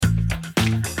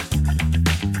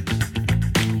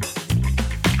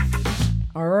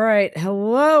right.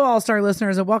 Hello, All-Star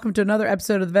listeners, and welcome to another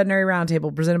episode of the Veterinary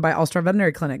Roundtable presented by All-Star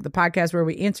Veterinary Clinic, the podcast where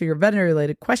we answer your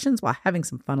veterinary-related questions while having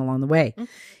some fun along the way.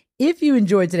 If you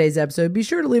enjoyed today's episode, be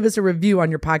sure to leave us a review on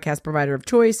your podcast provider of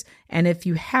choice. And if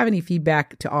you have any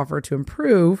feedback to offer to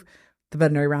improve the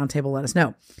Veterinary Roundtable, let us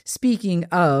know. Speaking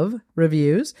of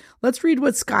reviews, let's read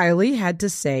what Skyly had to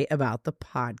say about the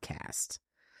podcast.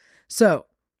 So,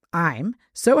 I'm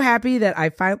so happy that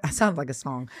I sound like a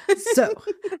song. So,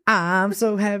 I'm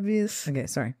so happy. Okay,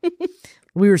 sorry.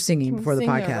 We were singing before the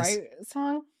podcast. The right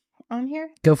song on here?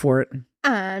 Go for it.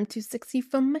 I'm too sexy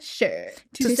for my shirt.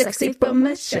 Too sexy for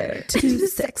my shirt. Too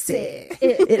sexy.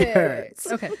 It hurts.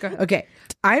 Okay, go ahead. Okay.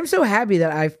 I'm so happy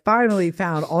that I finally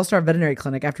found All-Star Veterinary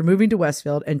Clinic after moving to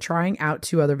Westfield and trying out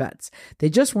 2 other vets. They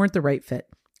just weren't the right fit.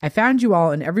 I found you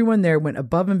all and everyone there went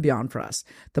above and beyond for us.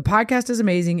 The podcast is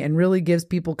amazing and really gives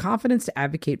people confidence to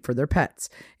advocate for their pets.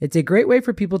 It's a great way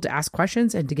for people to ask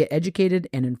questions and to get educated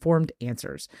and informed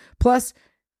answers. Plus,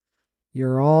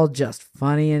 you're all just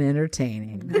funny and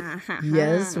entertaining.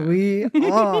 Yes, we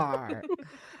are.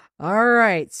 All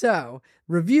right. So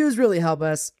reviews really help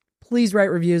us. Please write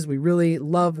reviews. We really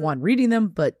love, 1, reading them,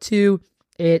 but 2,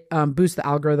 it boosts the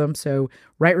algorithm. So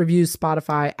write reviews,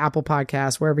 Spotify, Apple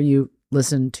Podcasts, wherever you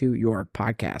listen to your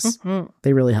podcasts. Mm-hmm.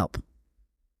 They really help.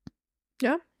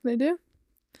 Yeah, they do.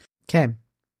 Okay.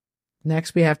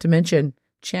 Next, we have to mention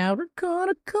Chowder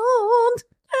Kinda Cold.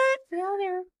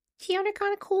 Chowder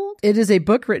kind of cold. It is a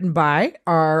book written by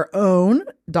our own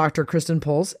Dr. Kristen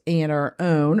Poles and our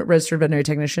own registered veterinary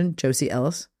technician, Josie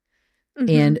Ellis. Mm-hmm.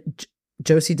 And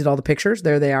Josie did all the pictures.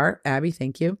 There they are. Abby,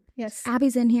 thank you. Yes.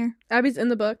 Abby's in here. Abby's in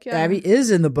the book. Yeah. Abby is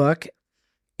in the book.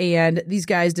 And these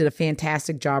guys did a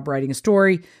fantastic job writing a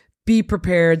story. Be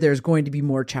prepared. There's going to be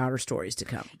more Chowder stories to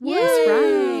come. Yay. That's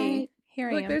right. Here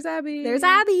I am. There's Abby. There's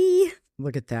Abby.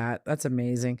 Look at that. That's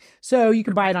amazing. So you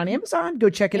can buy it on Amazon.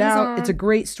 Go check it out. It's a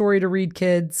great story to read,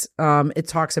 kids. It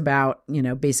talks about,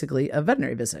 basically a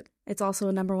veterinary visit. It's also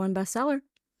a #1 bestseller.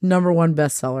 #1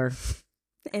 bestseller.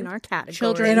 In our category.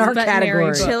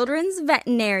 Children's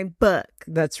veterinary book.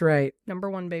 That's right.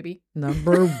 #1, baby.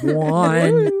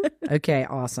 #1. Okay,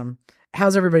 awesome.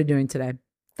 How's everybody doing today?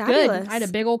 Fabulous. Good. I had a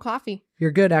big old coffee.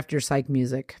 You're good after your psych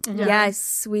music. Mm-hmm.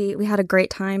 Yes, we had a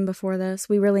great time before this.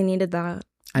 We really needed that.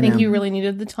 I think you really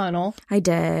needed the tunnle. I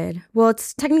did. Well,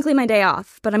 it's technically my day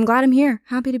off, but I'm glad I'm here.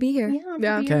 Happy to be here.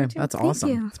 Yeah. Okay, that's awesome.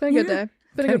 Thank you. It's been a good day.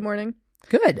 Been a good morning.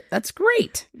 Good. That's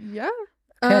great. Yeah.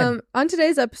 Okay. On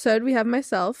today's episode, we have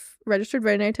myself, registered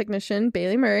veterinary technician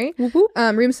Bailey Murray, Woo-hoo.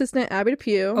 room assistant Abby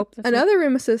Depew, another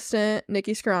room assistant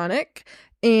Nikki Skronik,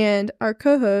 and our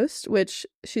co-host, which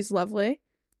she's lovely,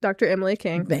 Dr. Emily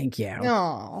King. Thank you.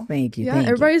 Aww. Thank you. Yeah, thank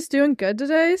everybody's doing good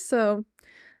today, so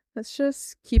let's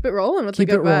just keep it rolling with Keep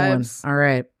the good it rolling. vibes. All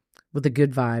right. With the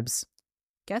good vibes.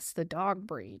 Guess the dog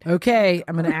breed. Okay.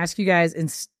 I'm going to ask you guys.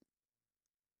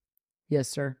 Yes,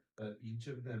 sir. Each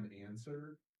of them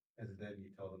answer, and then you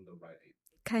tell them the right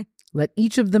answer. Okay. Let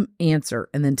each of them answer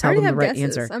and then I tell already them the have right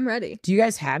guesses. answer. I'm ready. Do you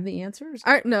guys have the answers?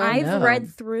 No, I've no.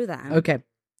 read through them. Okay.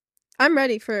 I'm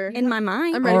ready for. In my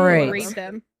mind. I'm ready All for right. one of Read them.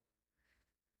 them.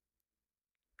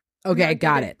 Okay, Not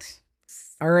got good. it.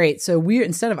 All right. So we,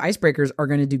 instead of icebreakers, are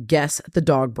going to do guess the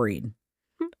dog breed.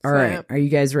 All right. Snap. Are you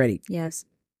guys ready? Yes.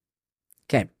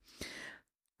 Okay.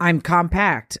 I'm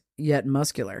compact yet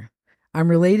muscular. I'm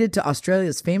related to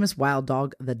Australia's famous wild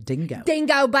dog, the dingo.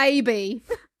 Dingo baby.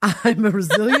 I'm a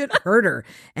resilient herder,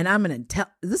 and I'm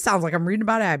this sounds like I'm reading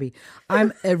about Abby.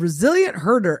 I'm a resilient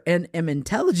herder and am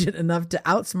intelligent enough to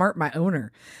outsmart my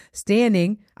owner.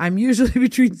 Standing, I'm usually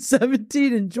between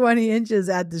 17 and 20 inches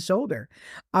at the shoulder.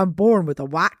 I'm born with a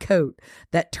white coat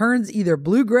that turns either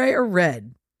blue-gray or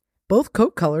red. Both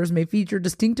coat colors may feature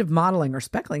distinctive modeling or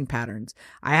speckling patterns.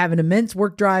 I have an immense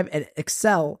work drive and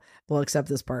excel. Well, except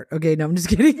this part. Okay, no, I'm just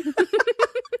kidding.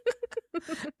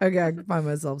 Okay, I find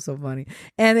myself so funny.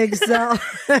 And excel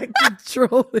at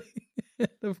controlling,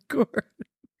 of course.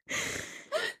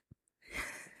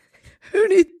 Who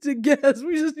needs to guess?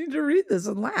 We just need to read this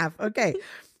and laugh. Okay.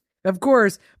 Of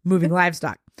course, moving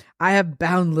livestock. I have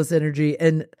boundless energy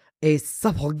and a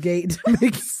supple gait to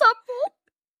make Supple?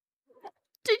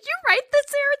 Did you write this,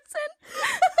 Aronson?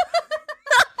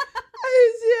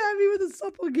 I see Abby with a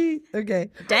supple gait. Okay.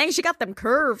 Dang, she got them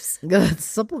curves. Got a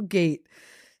supple gait.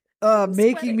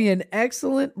 Making me an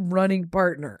excellent running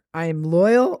partner. I am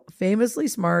loyal, famously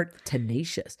smart,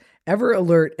 tenacious, ever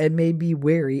alert, and may be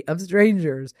wary of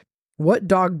strangers. What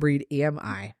dog breed am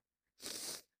I?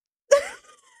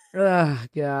 Oh,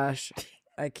 gosh.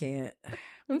 I can't.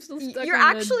 I'm still stuck You're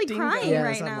on the actually dingo. crying Yes,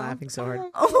 right I'm now. laughing so hard.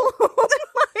 Oh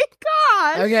my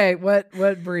gosh. Okay,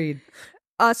 what breed?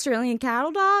 Australian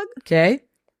cattle dog? Okay.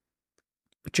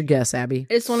 What's your guess, Abby?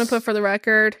 I just want to put for the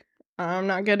record, I'm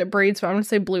not good at breeds, but I'm going to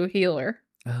say blue heeler.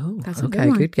 Oh, That's a good okay.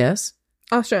 one. Good guess.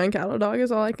 Australian cattle dog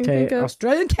is all I can Okay, think of.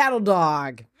 Australian cattle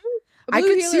dog. A I blue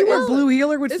could see heeler where is- blue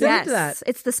heeler would fit Yes, into that.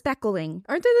 it's the speckling.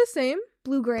 Aren't they the same?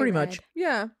 Blue, gray, Pretty red. much.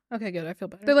 Yeah. Okay, good. I feel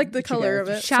better. They're like the What you color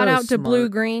got? of it. Shout So out to blue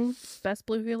smart. green, best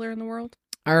blue healer in the world.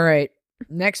 All right.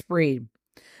 Next breed.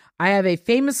 I have a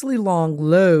famously long,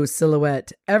 low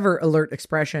silhouette, ever alert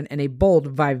expression, and a bold,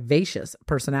 vivacious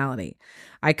personality.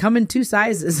 I come in 2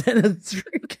 sizes and a 3.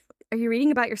 Are you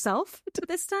reading about yourself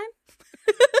this time?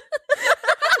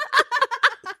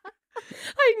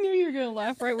 I knew you were going to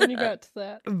laugh right when you got to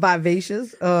that.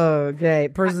 Vivacious. Okay.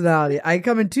 Personality. I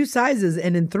come in 2 sizes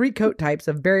and in 3 coat types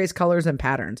of various colors and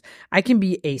patterns. I can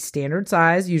be a standard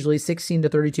size, usually 16 to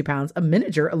 32 pounds, a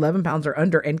miniature, 11 pounds or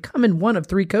under, and come in one of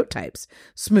 3 coat types: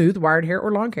 smooth, wired hair,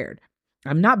 or long haired.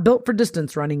 I'm not built for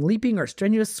distance running, leaping, or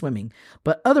strenuous swimming,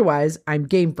 but otherwise, I'm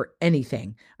game for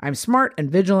anything. I'm smart and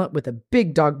vigilant with a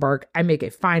big dog bark. I make a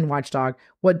fine watchdog.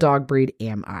 What dog breed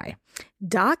am I?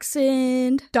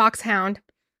 Dachshund. Dachshund.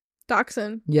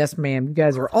 Dachshund. Yes, ma'am. You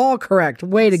guys were all correct.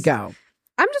 Way to go.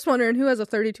 I'm just wondering who has a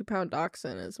 32-pound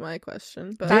dachshund is my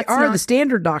question. But They That's are. not- The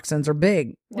standard dachshunds are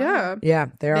big. yeah. Yeah,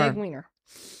 they are. Big wiener.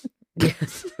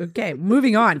 Yes. Okay,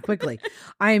 moving on quickly.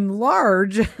 I am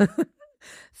large,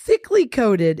 thickly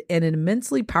coated, and an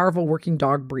immensely powerful working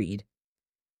dog breed.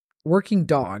 Working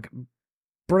dog.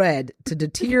 Bred to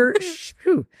deter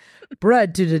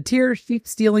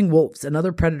sheep-stealing wolves and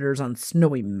other predators on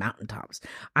snowy mountaintops.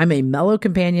 I'm a mellow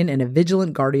companion and a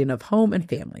vigilant guardian of home and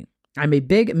family. I'm a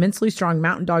big, immensely strong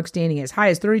mountain dog standing as high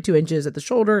as 32 inches at the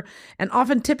shoulder and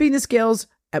often tipping the scales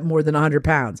at more than 100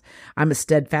 pounds. I'm a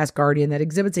steadfast guardian that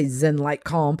exhibits a zen-like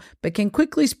calm, but can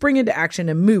quickly spring into action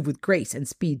and move with grace and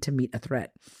speed to meet a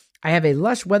threat. I have a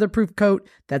lush, weatherproof coat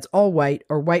that's all white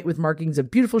or white with markings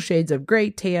of beautiful shades of gray,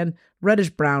 tan,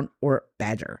 reddish brown, or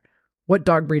badger. What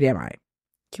dog breed am I?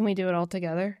 Can we do it all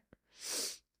together?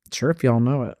 Sure, if y'all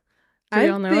know it. Do we I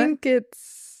all know think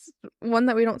it's one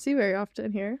that we don't see very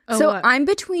often here. Oh, So what? I'm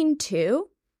between 2.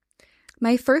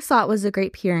 My first thought was the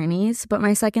Great Pyrenees, but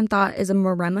my second thought is a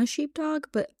Maremma sheepdog,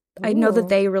 but I know Ooh. that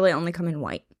they really only come in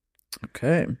white.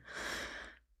 Okay.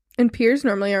 And Piers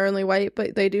normally are only white,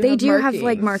 but they do They have do have,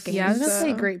 like, markings. Yeah, I was going to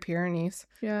say so- Great Pyrenees.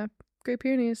 Yeah. Great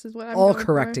Pyrenees is what I'm All going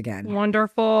correct for. again.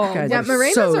 Wonderful. You guys Yeah, are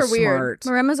Morenas so are weird.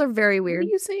 smart. Maremmas are very What weird. are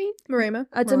you saying? Maremma.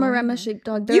 It's a Maremma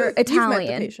sheepdog. They're You've met the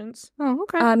Italian. patients. Oh,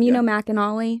 okay. You know Mac and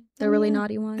Ollie? They're Oh, really yeah.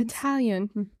 naughty ones.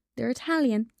 Italian. They're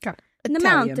Italian. Got it. In the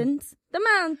Italian. mountains. The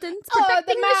mountains. Oh,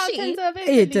 Protecting the sheep. of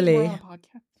Italy. We're on a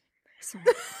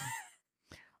podcast.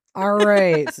 All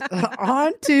right.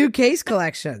 On to case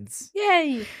collections.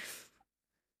 Yay.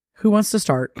 Who wants to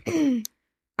start?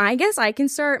 I guess I can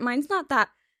start. Mine's not that.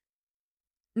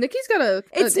 Nikki's got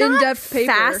It's an not in-depth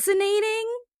paper. fascinating.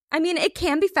 I mean, it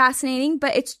can be fascinating,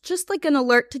 but it's just like an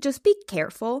alert to just be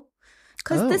careful.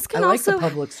 Because this can I like also the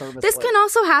public service. this one. can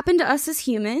also happen to us as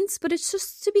humans, but it's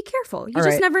just to be careful. You All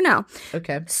just right. never know.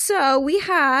 Okay. So we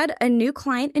had a new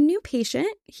client, a new patient.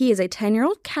 He is a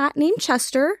 10-year-old cat named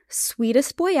Chester.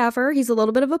 Sweetest boy ever. He's a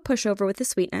little bit of a pushover with his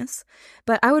sweetness,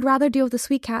 but I would rather deal with a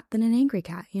sweet cat than an angry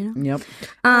cat, you know?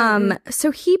 Yep.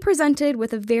 So he presented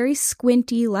with a very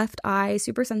squinty left eye,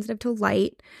 super sensitive to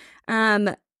light.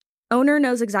 Owner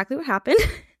knows exactly what happened.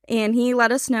 And he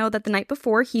let us know that the night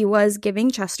before he was giving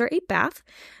Chester a bath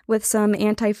with some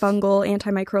antifungal,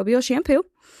 antimicrobial shampoo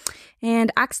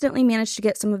and accidentally managed to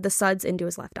get some of the suds into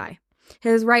his left eye.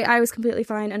 His right eye was completely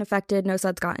fine, unaffected, no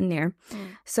suds got in there.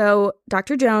 So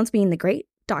Dr. Jones, being the great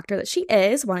doctor that she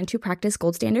is, wanted to practice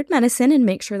gold standard medicine and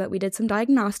make sure that we did some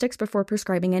diagnostics before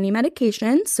prescribing any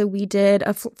medication. So we did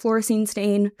a fluorescein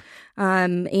stain,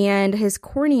 and his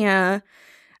cornea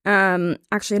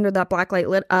actually under that black light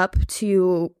lit up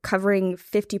to covering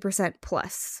 50%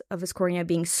 plus of his cornea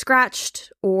being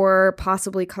scratched or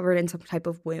possibly covered in some type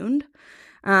of wound.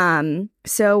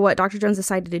 So what Dr. Jones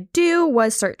decided to do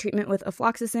was start treatment with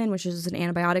afloxacin, which is an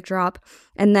antibiotic drop,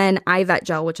 and then iVet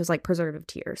gel, which is like preservative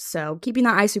tears. So keeping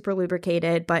that eye super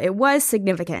lubricated, but it was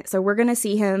significant. So we're going to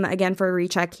see him again for a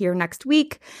recheck here next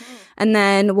week. And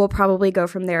then we'll probably go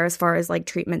from there as far as like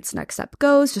treatment's next step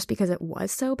goes, just because it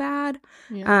was so bad.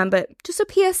 Yeah. But just a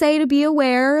PSA to be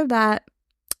aware that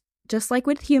just like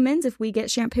with humans, if we get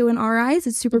shampoo in our eyes,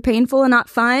 it's super painful and not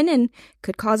fun and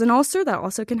could cause an ulcer. That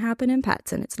also can happen in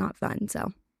pets and it's not fun.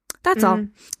 So that's all.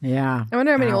 Yeah. I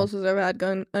wonder how many Wow. ulcers I've had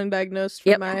gone undiagnosed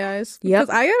from Yep. my eyes. Yep.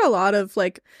 Because I got a lot of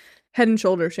like Head and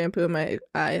Shoulder shampoo in my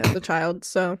eye as a child,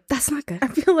 so That's not good. I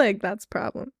feel like that's a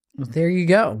problem. Well, there you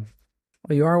go.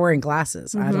 Well, you are wearing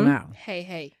glasses. I don't Mhm. know.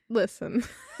 Hey. Listen.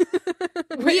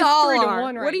 We all 3 to are.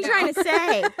 1 What right are you now. trying to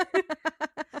say?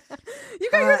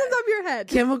 You got yours on top of your head.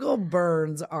 Chemical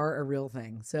burns are a real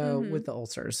thing. So with the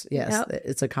ulcers, yes,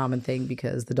 it's a common thing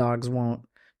because the dogs won't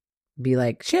be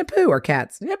like shampoo or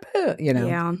cats shampoo.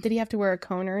 Yeah. Did he have to wear a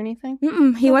cone or anything?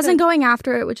 He wasn't going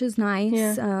after it, which is nice.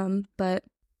 Yeah. But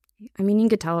I mean, you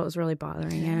could tell it was really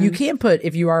bothering him. You can't put,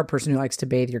 if you are a person who likes to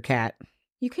bathe your cat.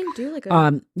 You can do like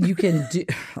a. You can do.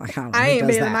 Like, I ain't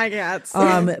bathing my cats.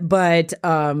 But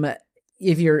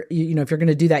if you're if you're going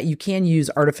to do that, you can use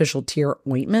artificial tear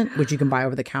ointment, which you can buy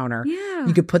over the counter. Yeah.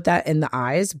 You could put that in the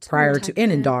eyes prior to,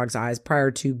 and in dogs' eyes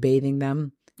prior to bathing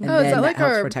them. And then is that like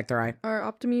helps protect their eye. Our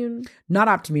Optimune? Not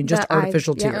Optimune, just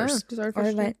artificial tears.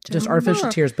 Just artificial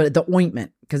tears, but the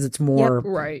ointment, because it's more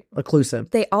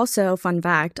occlusive. They also, fun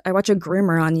fact, I watch a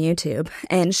groomer on YouTube,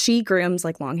 and she grooms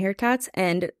like long-haired cats,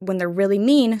 and when they're really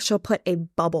mean, she'll put a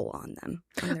bubble on them.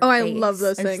 I love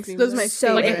those things. Those are my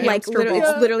favorite.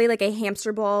 It's literally like a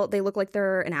hamster ball. They look like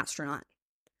they're an astronaut.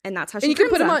 And that's how she. And you can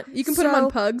put them on. You can put them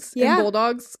on pugs and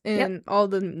bulldogs and all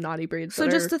the naughty breeds. So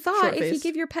just a thought: if you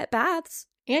give your pet baths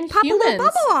and pop a little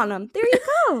bubble on them, there you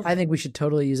go. I think we should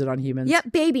totally use it on humans.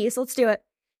 Yep, babies. Let's do it.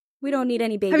 We don't need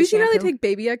any baby. Have you seen shampoo. how they take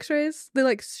baby X-rays? They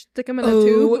like stick them in a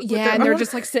tube. Yeah, and they're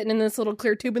just like sitting in this little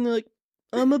clear tube, and they're like,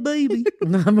 "I'm a baby.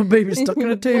 I'm a baby stuck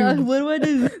in a tube. What do I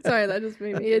do?" Sorry, that just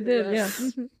made me. It did.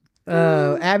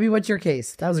 Yeah. Abby, what's your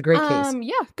case? That was a great case.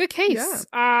 Yeah, good case. Yeah.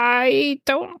 I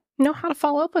don't know how to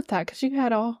follow up with that because you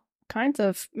had all kinds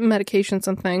of medications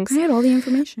and things. I had all the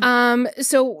information.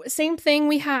 So same thing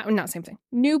we have, not same thing.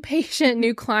 New patient,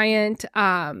 new client,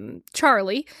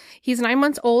 Charlie. He's 9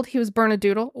 months old. He was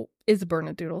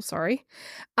Bernedoodle, sorry.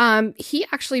 He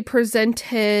actually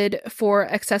presented for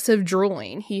excessive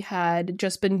drooling. He had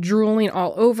just been drooling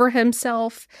all over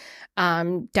himself.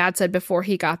 Dad said before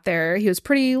he got there, he was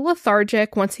pretty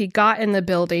lethargic. Once he got in the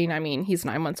building, I mean, he's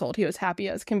 9 months old. He was happy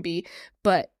as can be,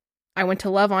 but I went to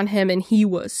love on him and he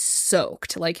was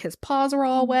soaked. Like his paws were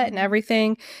all wet and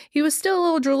everything. He was still a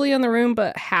little drooly in the room,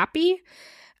 but happy.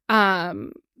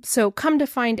 So come to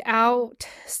find out,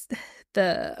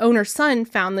 the owner's son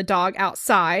found the dog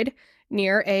outside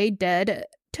near a dead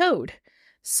toad.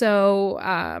 So,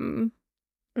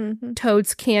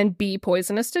 toads can be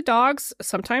poisonous to dogs,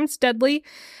 sometimes deadly.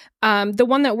 The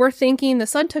one that we're thinking, the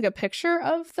son took a picture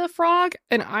of the frog,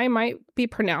 and I might be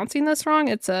pronouncing this wrong.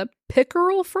 It's a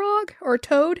pickerel frog or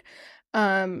toad.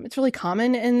 It's really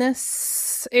common in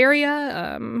this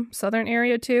area, southern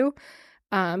area too.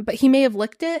 But he may have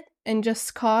licked it and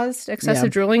just caused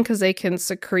excessive drooling because they can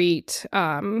secrete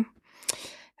toxins.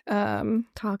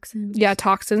 Yeah,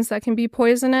 toxins that can be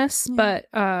poisonous. Yeah. But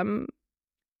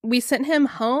we sent him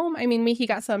home. I mean, he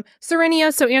got some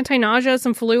Cerenia, so anti-nausea,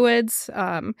 some fluids.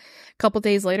 A couple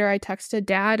days later, I texted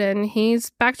Dad, and he's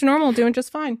back to normal, doing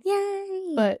just fine.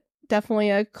 Yay! But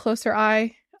definitely a closer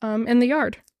eye in the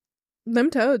yard. Them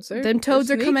toads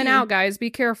are coming out, guys. Be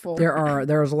careful.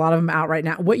 There's a lot of them out right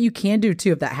now. What you can do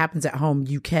too, if that happens at home,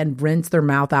 you can rinse their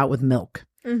mouth out with milk.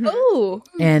 Mm-hmm. Oh,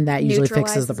 and that usually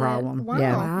fixes the problem. Wow.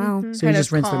 Yeah. Wow. So you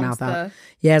just rinse their mouth out.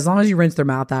 Yeah, as long as you rinse their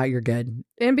mouth out, you're good.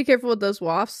 And be careful with those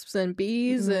wasps and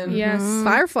bees and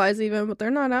fireflies even, but they're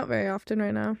not out very often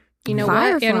right now. You know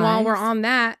what? And while we're on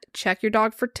that, check your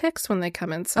dog for ticks when they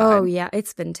come inside. Oh yeah,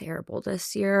 it's been terrible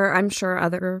this year. I'm sure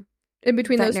other in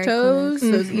between those toes,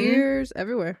 those ears,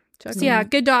 everywhere. Check so yeah,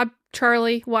 good job,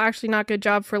 Charlie. Well, actually, not good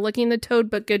job for licking the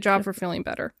toad, but good job for feeling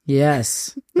better.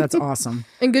 Yes, that's awesome.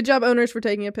 And good job, owners, for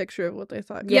taking a picture of what they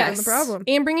thought could be the problem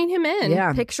and bringing him in.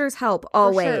 Yeah, pictures help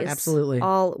always. Sure. Absolutely,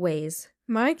 always.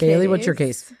 My case, Bailey, what's your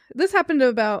case? This happened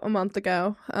about a month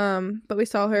ago. But we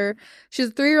saw her. She's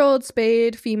a 3-year-old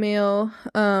spayed female.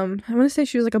 I want to say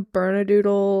she was like a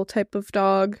Bernedoodle type of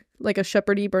dog, like a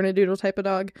shepherdy Bernedoodle type of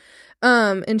dog.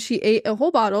 And she ate a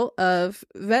whole bottle of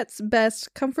Vet's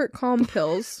Best Comfort Calm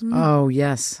pills. Oh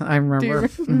yes, I remember.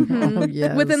 Oh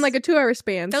yes, within like a 2-hour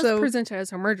span. That was presented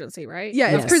as emergency, right?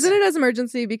 Yeah, it's presented as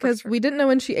emergency because we didn't know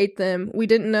when she ate them. We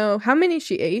didn't know how many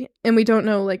she ate, and we don't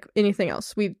know like anything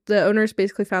else. The owners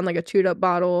basically found like a chewed up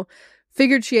bottle,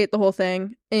 figured she ate the whole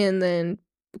thing, and then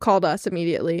called us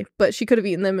immediately. But she could have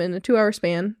eaten them in a 2-hour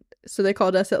span, so they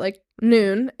called us at like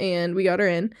noon, and we got her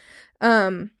in.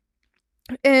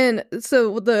 And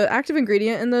so the active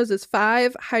ingredient in those is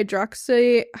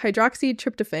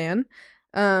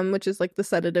 5-hydroxytryptophan, which is like the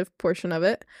sedative portion of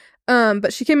it.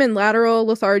 But she came in lateral,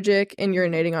 lethargic, and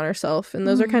urinating on herself. And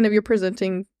those are kind of your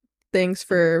presenting things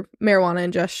for marijuana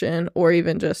ingestion or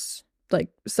even just like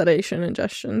sedation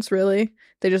ingestions, really.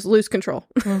 They just lose control.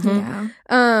 Yeah.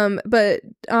 But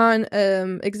on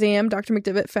exam, Dr.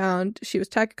 McDivitt found she was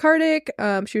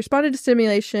tachycardic. She responded to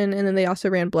stimulation, and then they also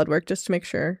ran blood work just to make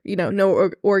sure,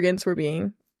 no organs were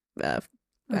being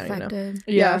I don't even know. Affected.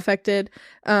 Yeah, affected.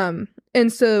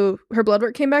 And so her blood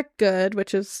work came back good,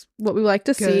 which is what we like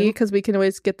to see because we can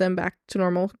always get them back to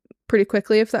normal pretty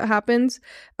quickly if that happens.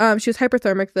 She was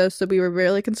hyperthermic though, so we were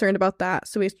really concerned about that.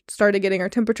 So we started getting our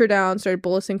temperature down, started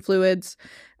bolusing fluids,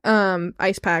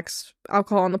 ice packs,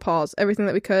 alcohol on the paws, everything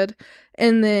that we could.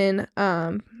 And then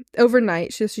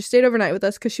overnight, she stayed overnight with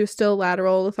us because she was still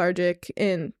lateral lethargic,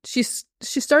 and she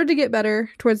started to get better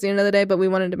towards the end of the day, but we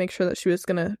wanted to make sure that she was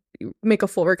gonna make a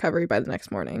full recovery by the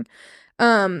next morning.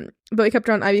 But we kept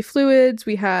her on IV fluids.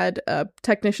 We had a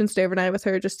technician stay overnight with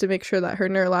her just to make sure that her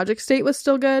neurologic state was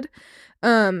still good.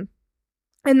 And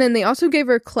then they also gave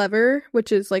her Clever,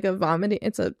 which is like a vomiting.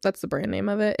 That's the brand name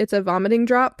of it. It's a vomiting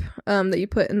drop that you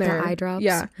put in their eye drops.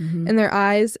 Yeah, Mhm. in their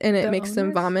eyes, and it makes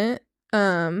them vomit.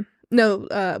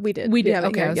 No, we did. We did. have it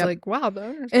Okay, here, I was yep. like, wow. The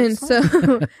owners are And smart.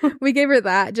 so we gave her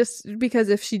that just because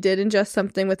if she did ingest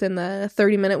something within the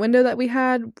 30-minute window that we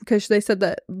had, because they said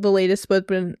that the latest would have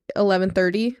been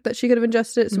 11:30 that she could have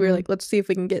ingested it. So we were like, let's see if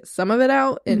we can get some of it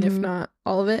out, and if not,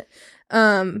 all of it.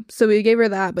 So we gave her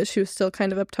that, but she was still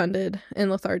kind of uptunded and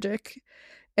lethargic.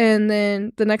 And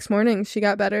then the next morning, she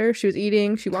got better. She was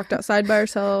eating. She walked outside by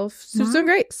herself. She was doing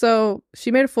great. So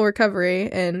she made a full recovery.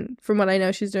 And from what I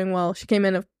know, she's doing well. She came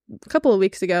in a couple of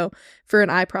weeks ago for an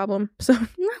eye problem. So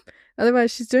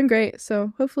otherwise, she's doing great.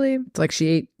 So hopefully. It's like she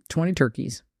ate 20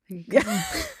 turkeys. Yeah.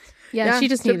 Yeah, she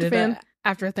just needed tryptophan. it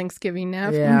after Thanksgiving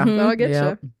nap. Yeah. That'll get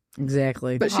Yep. you.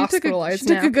 Exactly. But she took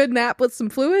Hospitalized a nap. good nap with some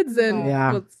fluids. And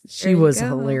Yeah. She There you was go.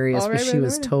 hilarious, All but right, she right,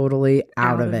 was right. totally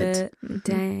out of it.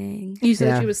 Dang. You said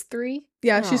Yeah. she was 3?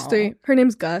 Yeah, she's Aw. 3. Her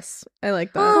name's Gus. I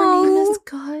like that. Oh, Her name is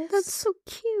Gus. That's so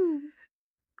cute.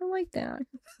 I like that.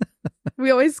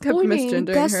 We always kept Boy named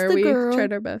misgendering Gus her. the We girl.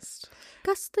 tried our best.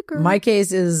 Gus the girl. My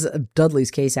case is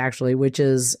Dudley's case, actually, which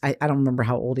is, I don't remember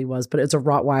how old he was, but it's a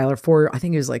Rottweiler, I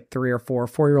think he was like 3 or 4,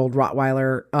 4-year-old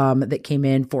Rottweiler that came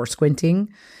in for squinting.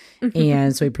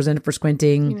 And so he presented for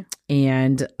squinting,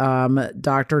 and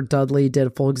Dr. Dudley did a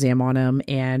full exam on him,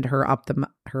 and her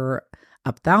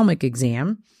ophthalmic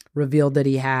exam revealed that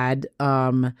he had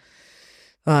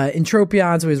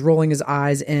entropion, so he was rolling his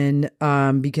eyes in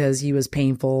because he was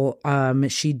painful.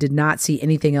 She did not see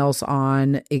anything else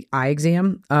on eye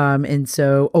exam. And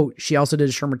so, she also did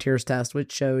a Schirmer tears test,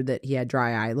 which showed that he had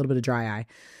dry eye, a little bit of dry eye.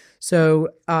 So,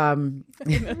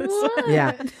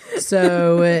 yeah.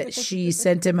 So she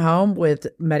sent him home with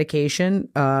medication,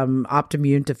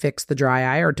 Optimune to fix the dry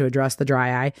eye or to address the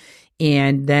dry eye.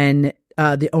 And then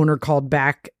the owner called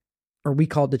back, or we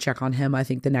called to check on him, I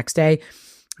think the next day,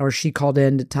 or she called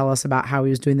in to tell us about how he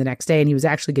was doing the next day. And he was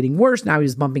actually getting worse. Now he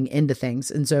was bumping into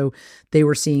things. And so they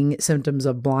were seeing symptoms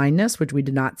of blindness, which we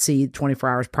did not see 24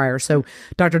 hours prior. So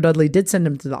Dr. Dudley did send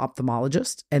him to the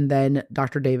ophthalmologist. And then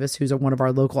Dr. Davis, who's one of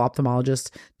our local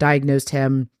ophthalmologists, diagnosed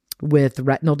him with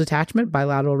retinal detachment,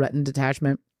 bilateral retina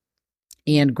detachment,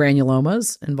 and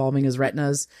granulomas involving his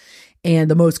retinas.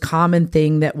 And the most common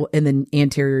thing that will, and then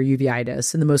anterior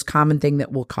uveitis. And the most common thing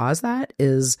that will cause that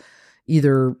is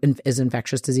either is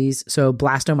infectious disease, so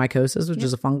blastomycosis, which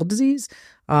is a fungal disease,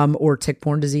 or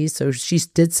tick-borne disease. So she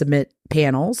did submit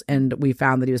panels, and we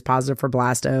found that he was positive for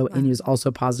blasto, and he was also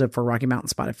positive for Rocky Mountain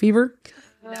spotted fever.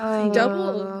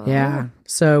 Double. Yeah.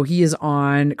 So he is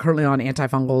currently on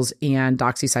antifungals and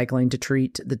doxycycline to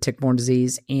treat the tick-borne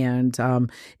disease, and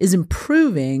is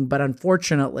improving, but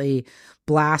unfortunately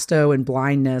blasto and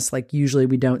blindness, like usually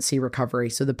we don't see recovery.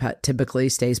 So the pet typically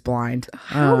stays blind.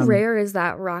 How rare is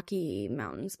that Rocky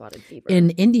Mountain spotted fever? In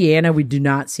Indiana, we do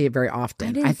not see it very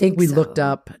often. didn't I think we think looked so.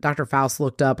 up, Dr. Faust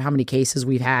looked up how many cases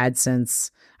we've had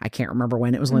since, I can't remember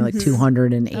when. It was only like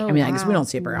 208. Oh, I mean, I guess we wow. don't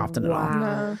see it very often at all.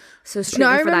 No. So strictly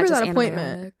I for remember just that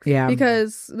appointment. antibiotic. Yeah.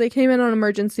 Because they came in on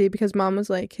emergency because mom was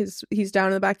like, he's down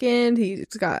in the back end. He's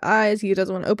got eyes. He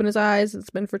doesn't want to open his eyes. It's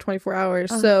been for 24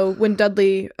 hours. So when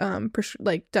Dudley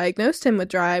diagnosed him with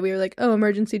dry, we were like, oh,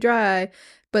 emergency dry.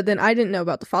 But then I didn't know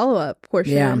about the follow-up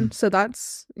portion. Yeah. So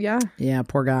that's, yeah. Yeah,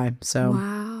 poor guy. So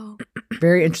Wow.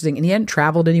 very interesting. And he hadn't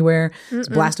traveled anywhere. So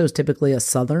blasto is typically a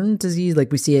southern disease.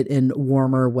 Like we see it in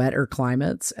warmer, wetter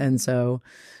climates. And so,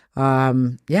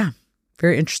 yeah,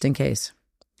 very interesting case.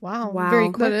 Wow. Wow. Very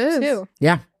That quick, is. too.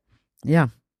 Yeah. Yeah.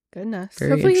 Goodness.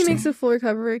 Very Hopefully he interesting. makes a full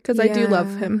recovery because I do love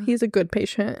Yeah. him. He's a good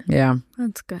patient. Yeah.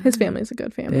 That's good. His family's a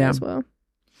good family Yeah. as well.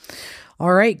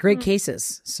 All right, great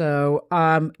cases. So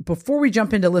before we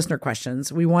jump into listener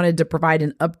questions, we wanted to provide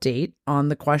an update on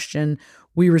the question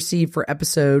we received for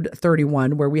episode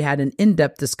 31, where we had an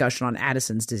in-depth discussion on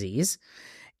Addison's disease.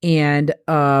 And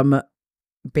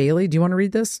Bailey, do you want to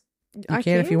read this? You I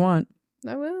can if you want.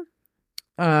 I will.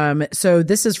 So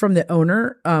this is from the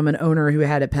owner, an owner who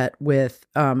had a pet with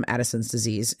Addison's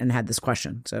disease and had this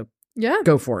question. So Yeah.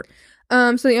 Go for it.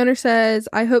 So the owner says,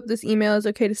 I hope this email is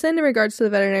okay to send in regards to the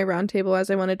veterinary roundtable, as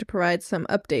I wanted to provide some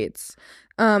updates.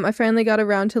 I finally got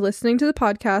around to listening to the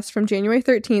podcast from January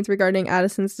 13th regarding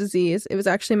Addison's disease. It was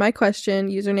actually my question.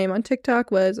 Username on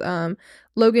TikTok was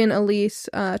Logan Elise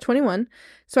 21.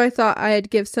 So I thought I'd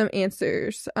give some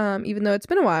answers, even though it's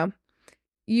been a while.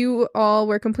 You all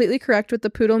were completely correct with the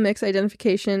poodle mix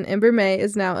identification. Ember May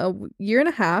is now a year and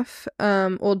a half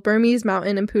old Burmese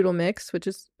mountain and poodle mix, which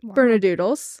is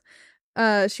Bernedoodles.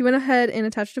 She went ahead and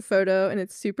attached a photo, and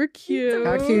it's super cute.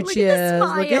 How cute Look she at the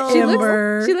is. Look at smile.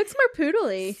 Ember. She looks more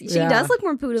poodly. She does look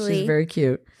more poodly. She's very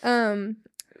cute.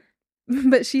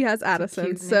 But she has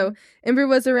Addison. So Ember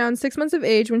was around 6 months of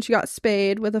age when she got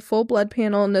spayed with a full blood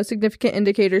panel, no significant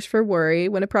indicators for worry.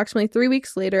 When approximately 3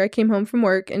 weeks later, I came home from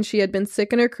work and she had been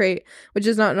sick in her crate, which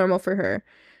is not normal for her.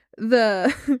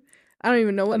 I don't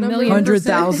even know what number.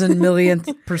 100,000 millionth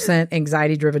percent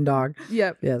anxiety-driven dog.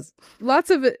 Yep. Yes. Lots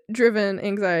of driven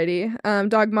anxiety.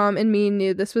 Dog mom and me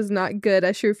knew this was not good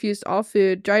as she refused all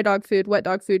food, dry dog food, wet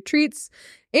dog food, treats,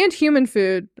 and human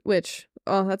food, which,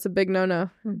 oh, that's a big no-no.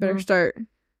 Better start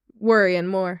worrying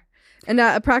more. And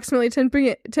at approximately 10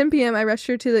 p.m., I rushed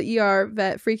her to the ER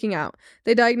vet, freaking out.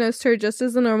 They diagnosed her just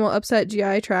as the normal upset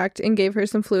GI tract and gave her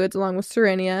some fluids along with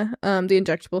Serenia, the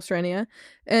injectable Serenia.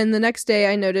 And the next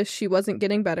day, I noticed she wasn't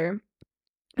getting better.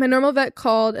 My normal vet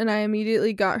called, and I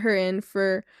immediately got her in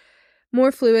for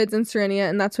more fluids and Serenia,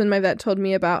 and that's when my vet told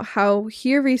me about how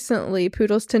here recently,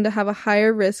 poodles tend to have a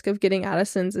higher risk of getting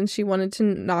Addison's, and she wanted to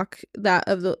knock that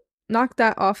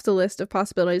off the list of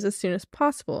possibilities as soon as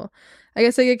possible. I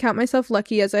guess I could count myself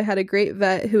lucky as I had a great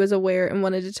vet who was aware and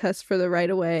wanted to test for the right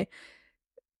away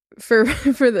for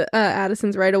the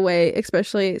Addison's right away,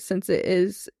 especially since it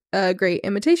is a great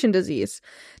imitation disease.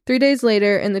 3 days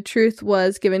later, and the truth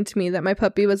was given to me that my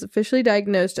puppy was officially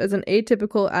diagnosed as an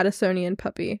atypical Addisonian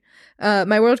puppy.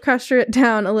 My world crashed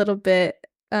down a little bit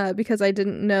because I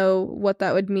didn't know what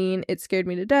that would mean. It scared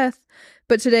me to death.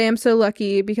 But today I'm so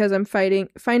lucky because I'm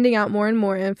finding out more and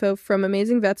more info from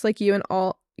amazing vets like you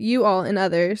all and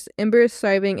others. Ember is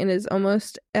thriving and is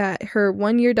almost at her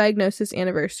 1-year diagnosis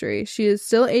anniversary. She is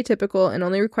still atypical and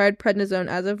only required prednisone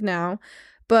as of now.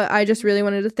 But I just really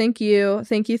wanted to thank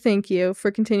you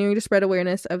for continuing to spread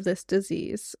awareness of this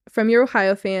disease. From your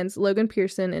Ohio fans, Logan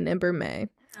Pearson and Ember May.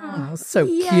 Oh, so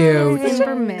Yay. cute.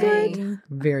 Ember May.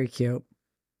 Very cute.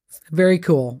 Very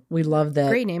cool. We love that.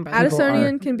 Great name, by the way.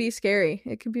 Addisonian can be scary.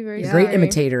 It can be very Great scary.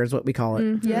 imitator is what we call it.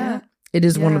 Mhm. Yeah. It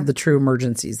is one Yeah. of the true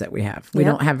emergencies that we have. We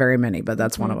Yep. don't have very many, but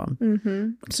that's one of them. Mm-hmm.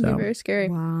 It can So, be very scary.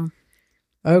 Wow.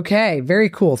 okay. Very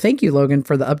cool. Thank you, Logan,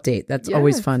 for the update. That's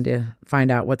always Yes. fun to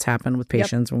find out what's happened with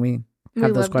patients when we We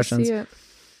have those love to questions. see it.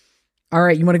 All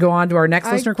right. You want to go on to our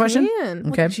next listener question? Can. Okay.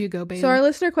 Look at you go, baby. So our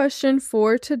listener question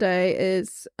for today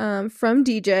is from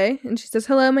DJ, and she says,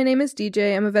 "Hello, my name is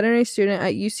DJ. I'm a veterinary student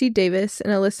at UC Davis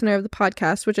and a listener of the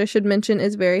podcast, which I should mention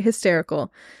is very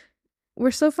hysterical.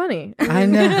 We're so funny. I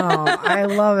know. I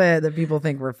love it that people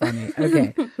think we're funny.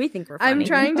 Okay. We think we're funny. I'm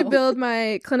trying to build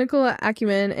my clinical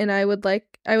acumen, and I would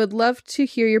love to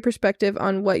hear your perspective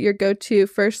on what your go-to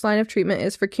first line of treatment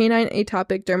is for canine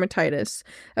atopic dermatitis.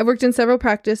 I've worked in several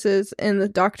practices, and the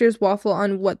doctors waffle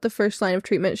on what the first line of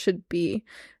treatment should be.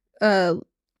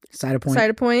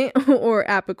 Cytopoint or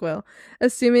Apoquel.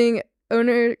 Assuming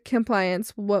owner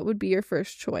compliance, what would be your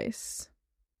first choice?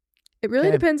 It really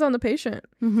Okay. depends on the patient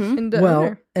Mm-hmm. and the Well,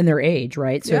 owner. and their age,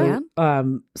 right? So,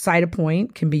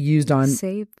 Cytopoint can be used on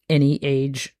Save. any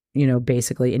age,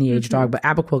 basically any age Mhm. dog, but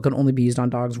Apoquel can only be used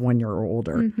on dogs 1 year or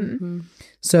older. Mhm. Mm-hmm.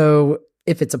 So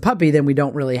if it's a puppy, then we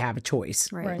don't really have a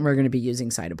choice. Right. We're going to be using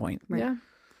Cytopoint. Right. Yeah.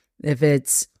 If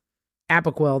it's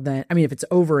Apoquel, then, if it's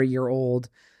over a year old,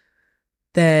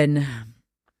 then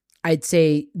I'd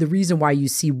say the reason why you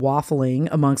see waffling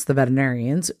amongst the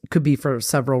veterinarians could be for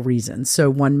several reasons. So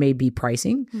one may be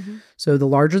pricing. Mm-hmm. So the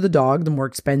larger the dog, the more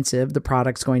expensive the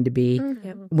product's going to be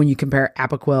Mhm. when you compare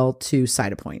Apoquel to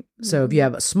Cytopoint. So if you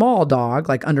have a small dog,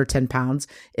 like under 10 pounds,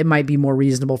 it might be more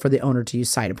reasonable for the owner to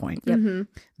use Cytopoint Mhm.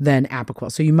 than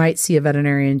Apoquel. So you might see a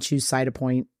veterinarian choose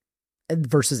Cytopoint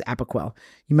versus Apoquel.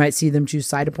 You might see them choose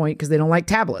Cytopoint because they don't like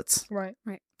tablets, Right.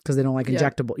 because they don't like Yeah.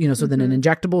 injectable. So then an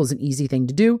injectable is an easy thing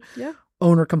to do. Yeah.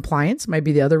 Owner compliance might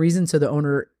be the other reason. So the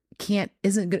owner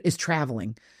is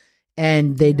traveling,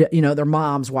 and they their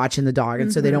mom's watching the dog,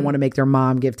 and so they don't want to make their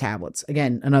mom give tablets.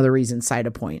 Again, another reason,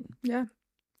 Cytopoint. Yeah.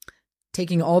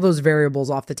 Taking all those variables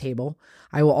off the table,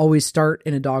 I will always start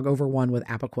in a dog over 1 with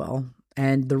Apoquel.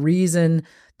 And the reason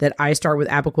that I start with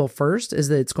Apoquel first is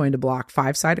that it's going to block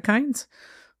 5 cytokines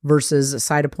versus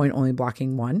Cytopoint only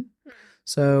blocking 1.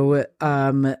 So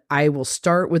I will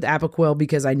start with Apoquel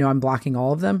because I know I'm blocking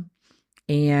all of them.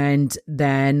 And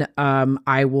then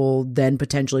I will then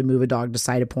potentially move a dog to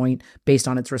Cytopoint based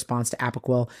on its response to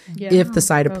Apoquel Yeah. if the That was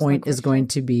my Cytopoint is question. going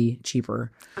to be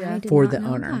cheaper I did for not the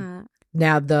know owner. that.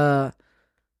 Now, the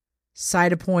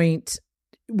Cytopoint,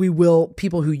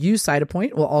 people who use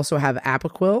Cytopoint will also have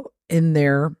Apoquel in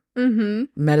their Mm-hmm.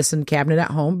 medicine cabinet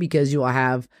at home because you will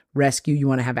have rescue. You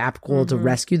want to have Apoquel to Mhm.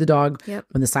 rescue the dog Yep.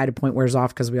 when the Cytopoint wears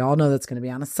off, because we all know that's going to be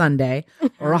on a Sunday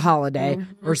or a holiday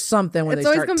or something when It's they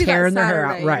always start gonna be tearing that their hair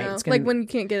Saturday, out. Right. You know? It's gonna like when you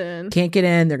can't get in. can't get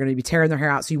in. They're going to be tearing their hair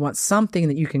out. So you want something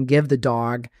that you can give the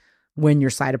dog when your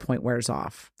Cytopoint wears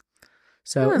off.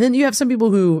 So and then you have some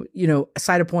people who,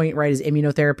 Cytopoint, right, is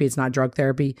immunotherapy. It's not drug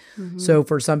therapy. Mhm. So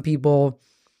for some people,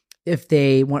 if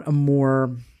they want a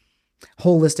more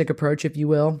holistic approach, if you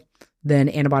will, then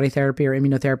antibody therapy or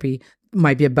immunotherapy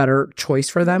might be a better choice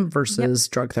for them versus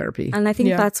drug therapy. And I think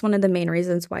Yeah. that's one of the main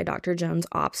reasons why Dr. Jones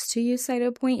opts to use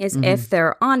Cytopoint is Mhm. if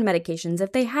they're on medications,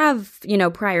 if they have,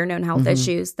 prior known health Mhm.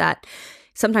 issues, that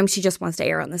sometimes she just wants to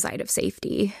err on the side of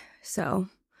safety. So,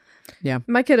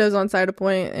 My kiddo's on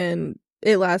Cytopoint and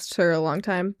it lasts her a long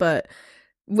time, but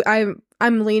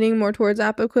I'm leaning more towards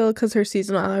Apoquel because her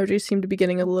seasonal allergies seem to be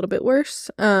getting a little bit worse.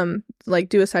 Like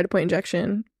do a Cytopoint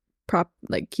injection,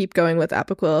 keep going with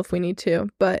Apoquel if we need to,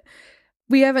 but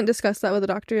we haven't discussed that with the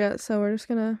doctor yet, so we're just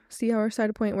gonna see how our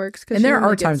Cytopoint works. And there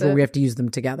are times where we have to use them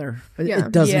together. Yeah.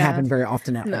 It doesn't Yeah. happen very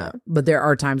often at No. all, but there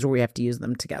are times where we have to use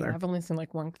them Yeah, together. I've only seen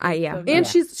like one. yeah. of And that.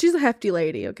 she's a hefty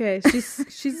lady. Okay,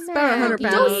 she's about 100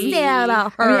 pounds. Don't say that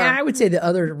about her. I mean, I would say the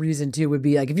other reason too would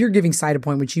be like if you're giving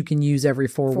Cytopoint, which you can use every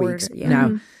 4 weeks. Yeah.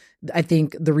 Now, I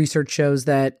think the research shows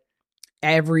that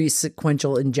every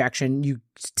sequential injection, you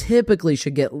typically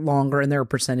should get longer, and there are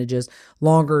percentages,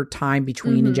 longer time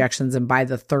between injections. And by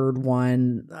the third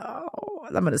one,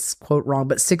 I'm going to quote wrong,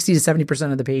 but 60 to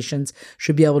 70% of the patients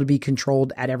should be able to be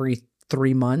controlled at every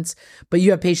 3 months. But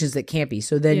you have patients that can't be.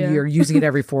 So then Yeah. you're using it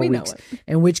every 4 We know weeks, it.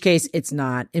 in which case it's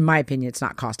not, in my opinion, it's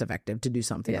not cost effective to do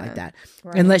something Yeah. like that.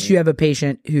 Right. Unless you have a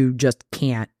patient who just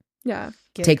can't Yeah,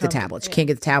 Get take the comfort- tablets, yeah. can't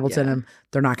get the tablets in Yeah. them.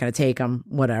 They're not going to take them,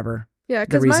 whatever yeah. the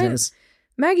Because reason is.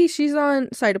 Maggie, she's on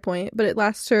Cytopoint, but it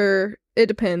lasts her. It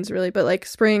depends really, but like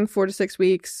spring 4 to 6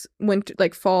 weeks. Winter,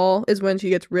 like fall is when she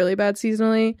gets really bad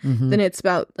seasonally. Mhm. Then it's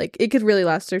about like it could really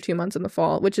last her 2 months in the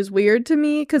fall, which is weird to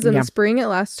me because in Yeah. the spring it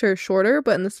lasts her shorter,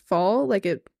 but in this fall like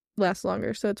it lasts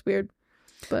longer. So it's weird.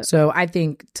 But So I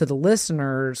think to the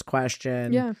listener's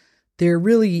question, yeah, there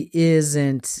really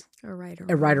isn't A right or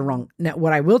a right or wrong. Now,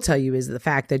 what I will tell you is the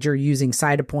fact that you're using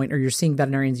Cytopoint or you're seeing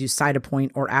veterinarians use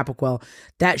Cytopoint or Apoquel,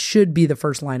 that should be the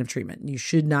first line of treatment. You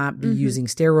should not be using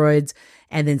steroids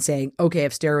and then saying, okay,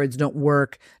 if steroids don't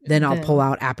work, then I'll pull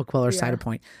out Apoquel or Yeah.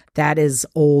 Cytopoint. That is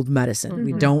old medicine.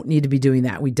 We don't need to be doing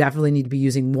that. We definitely need to be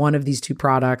using one of these two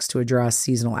products to address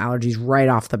seasonal allergies right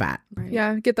off the bat.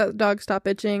 yeah. Get that dog stop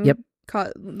itching. Yep.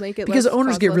 Make it Because less,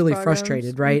 owners cause get less really problems.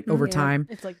 frustrated, right, over Yeah. time.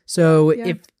 It's like So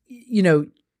Yeah.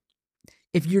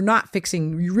 if you're not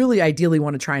fixing, you really ideally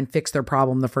want to try and fix their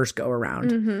problem the first go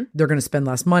around. Mm-hmm. They're going to spend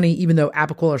less money, even though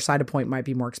Apoquel or Cytopoint might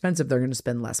be more expensive. They're going to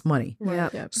spend less money. Yeah.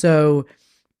 Yeah. So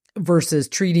versus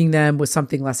treating them with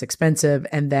something less expensive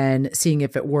and then seeing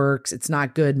if it works, it's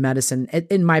not good medicine.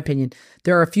 In my opinion,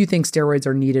 there are a few things steroids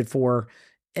are needed for,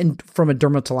 and from a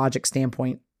dermatologic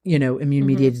standpoint, immune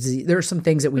mediated disease, there are some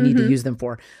things that we need to use them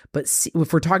for. But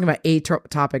if we're talking about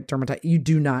atopic dermatitis, you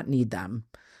do not need them.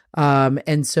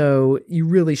 And so you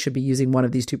really should be using one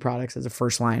of these two products as a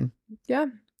first line. Yeah.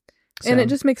 So, And it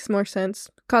just makes more sense.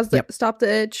 Stop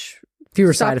the itch.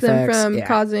 fewer Stop side them effects. from Yeah.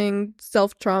 causing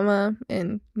self-trauma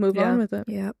and move Yeah. on with it.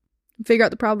 Yep. Figure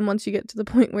out the problem once you get to the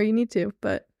point where you need to.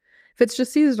 But if it's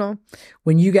just seasonal,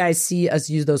 When you guys see us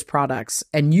use those products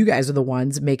and you guys are the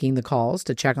ones making the calls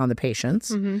to check on the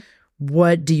patients,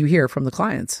 what do you hear from the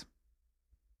clients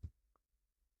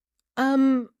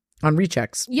on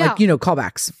rechecks? Yeah. Like,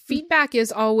 callbacks. feedback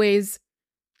is always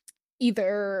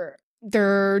either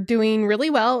they're doing really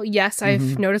well. Yes, I've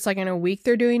Mhm. noticed like in a week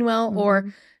they're doing well,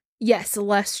 or yes,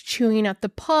 less chewing at the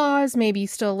paws, maybe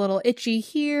still a little itchy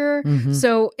here. Mhm.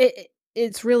 So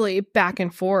it's really back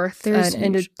and forth, There's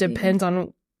and it usually- depends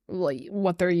on like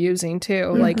what they're using too.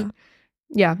 Yeah. Like,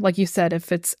 yeah, like you said,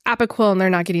 if it's Apoquel and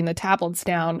they're not getting the tablets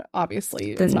down,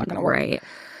 obviously it's not going to work.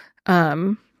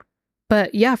 Right.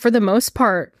 But yeah, for the most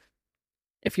part,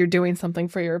 if you're doing something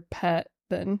for your pet,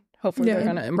 then hopefully they're Yeah.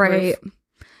 going to improve. Right.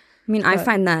 I mean, I But-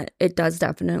 find that it does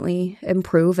definitely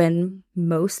improve in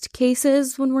most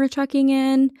cases when we're checking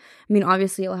in. I mean,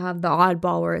 obviously, you'll have the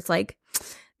oddball where it's like,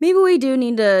 maybe we do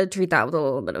need to treat that with a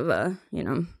little bit of a,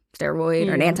 steroid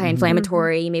or an Yeah.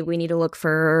 anti-inflammatory. Maybe we need to look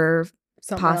for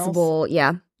Something else. possible,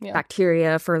 Yeah.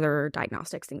 bacteria, further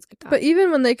diagnostics, things like that. But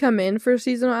even when they come in for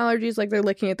seasonal allergies, like they're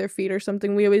looking at their feet or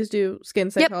something, we always do skin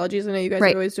cytologies. I know you guys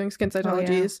Right. are always doing skin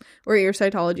cytologies or ear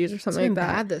cytologies or It's something been like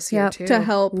that bad this year Yep. too. to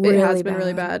help. It Really has been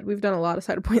really bad. bad. We've done a lot of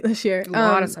Cytopoint this year. A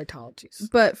lot of cytologies.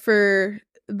 But for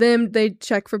them, they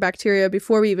check for bacteria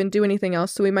before we even do anything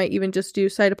else. So we might even just do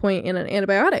Cytopoint and an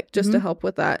antibiotic just to help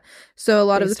with that. So a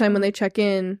lot of the time when they check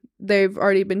in, they've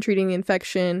already been treating the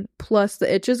infection plus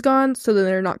the itch is gone. So then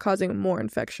they're not causing more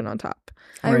infection on top.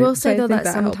 I Right. will So say I though think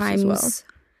that that helps as sometimes well.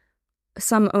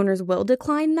 some owners will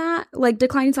decline that, like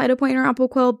decline Cytopoint or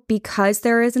Apoquel because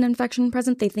there is an infection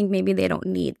present. They think maybe they don't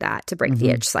need that to break the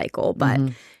Mhm. itch cycle, but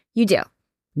Mhm. you do.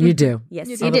 You do. Yes,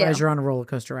 You you, do. Otherwise, do. you're on a roller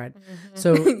coaster ride. Mm-hmm.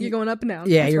 So You're going up and down.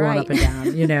 yeah, That's you're going right. up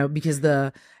and down, because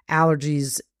the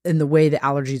allergies and the way the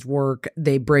allergies work,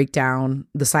 they break down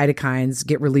the cytokines,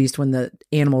 get released when the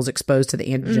animal's exposed to the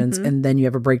antigens, Mhm. and then you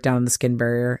have a breakdown in the skin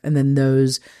barrier. And then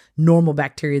those normal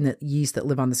bacteria and the yeast that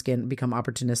live on the skin become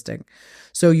opportunistic.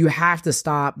 So you have to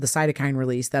stop the cytokine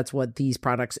release. That's what these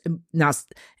products, now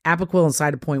Apoquel and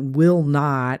Cytopoint will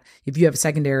not, if you have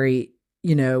secondary,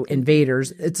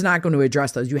 invaders, it's not going to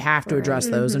address those. You have to address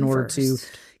those in order to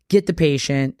get the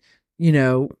patient,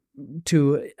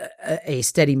 to a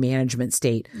steady management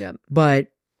state. Yep. But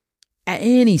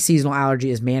any seasonal allergy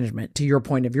is management, to your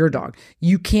point of your dog.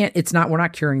 You can't, we're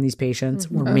not curing these patients,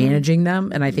 we're managing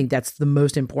them. And I think that's the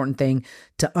most important thing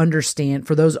to understand,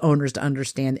 for those owners to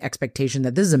understand the expectation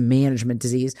that this is a management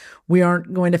disease. We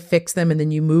aren't going to fix them and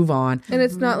then you move on. And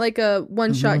it's not like a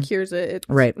one shot cures it. It's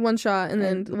Right. one shot and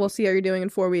then we'll see how you're doing in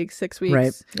 4 weeks, 6 weeks. Right.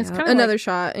 It's Yeah. kind of Another like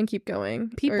shot and keep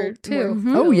going. people Or too.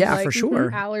 more. Oh, yeah, Like, for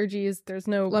sure. Allergies, there's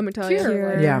no Let me tell cure. you.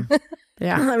 Like, Yeah.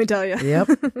 Yeah. Let me tell you. Yep.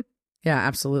 Yeah,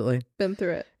 absolutely. Been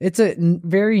through it. It's a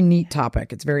very neat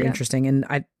topic. It's very Yeah. interesting. And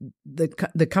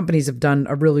the companies have done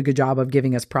a really good job of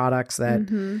giving us products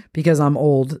that, because I'm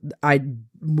old,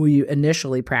 we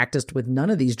initially practiced with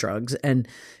none of these drugs. And,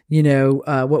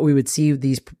 what we would see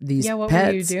these Yeah, what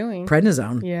pets, were you doing?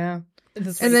 prednisone. Yeah. And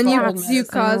then you you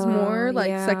cause Oh, more like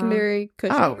yeah. secondary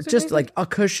Cushing's. Oh, or just something? like a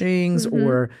Cushing's Mhm.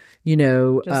 or,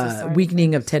 Just the side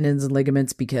weakening of effects. tendons and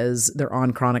ligaments because they're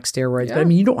on chronic steroids. But I Yeah.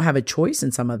 mean, you don't have a choice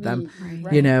in some of them.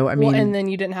 Right. I mean, and then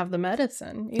you didn't have the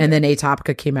medicine. either. and then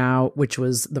Atopica came out, which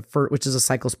was which is a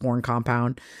cyclosporin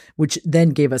compound, which then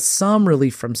gave us some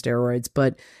relief from steroids,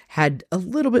 but had a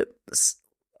little bit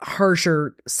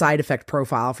harsher side effect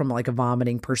profile from like a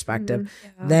vomiting perspective.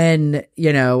 Then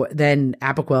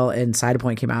Apoquel and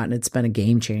Cytopoint came out, and it's been a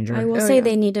game changer. I will Oh, say yeah.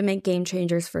 they need to make game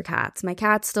changers for cats. My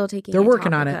cat's still taking They're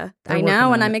working on it. Atopica. They're I working know,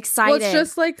 on and it. I'm excited. Well, it's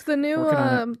just like the new Working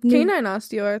on canine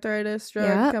osteoarthritis drug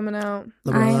Yep. coming out.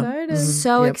 The I'm Rona. excited. Mhm.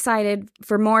 so Yep. excited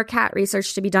for more cat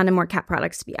research to be done and more cat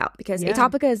products to be out because Yeah.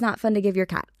 Atopica is not fun to give your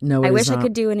cat. No, it I is wish I not.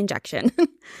 could do an injection.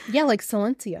 yeah, like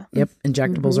Silencia. Yep,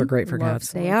 injectables are great for Love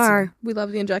cats. They are. We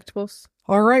love the injectables.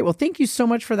 All right. Well, thank you so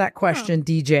much for that question,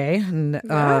 DJ. And,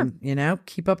 Yeah.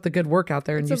 keep up the good work out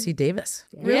there in It's a- UC Davis.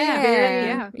 Really yeah,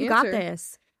 very you got answer.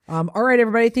 this. All right,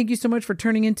 everybody. Thank you so much for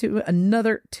turning into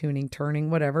another turn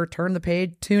the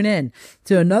page, tune in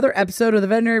to another episode of the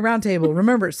Veterinary Roundtable.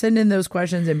 Remember, send in those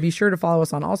questions and be sure to follow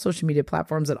us on all social media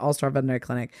platforms at All Star Veterinary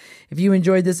Clinic. If you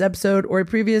enjoyed this episode or a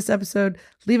previous episode,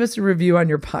 leave us a review on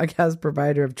your podcast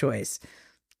provider of choice.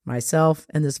 Myself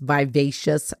and this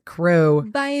vivacious crew.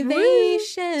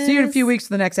 Vivacious. See you in a few weeks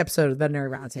for the next episode of the Veterinary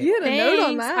Roundtable. You had a note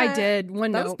on Thanks. that. I did.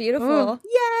 One That note. was beautiful.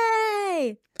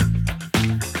 Yay!